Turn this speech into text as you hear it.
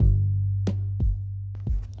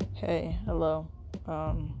Hey, hello.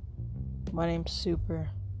 My name's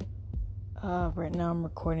Super. Right now I'm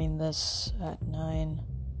recording this at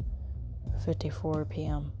 9:54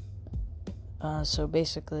 p.m. So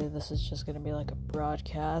basically this is just gonna be like a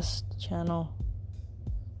broadcast channel.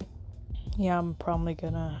 Yeah, I'm probably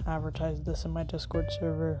gonna advertise this in my Discord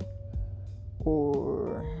server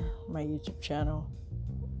or my YouTube channel.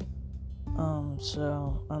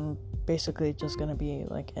 So I'm basically just gonna be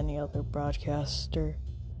like any other broadcaster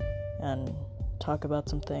and talk about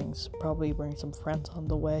some things, probably bring some friends on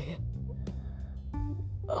the way.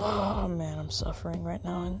 Oh man, I'm suffering right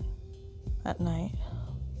now and at night.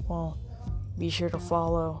 Well, be sure to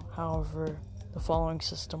follow however the following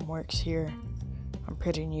system works here. I'm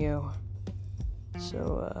pretty new.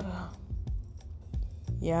 So,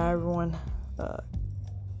 yeah, everyone,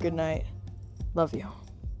 good night. Love you.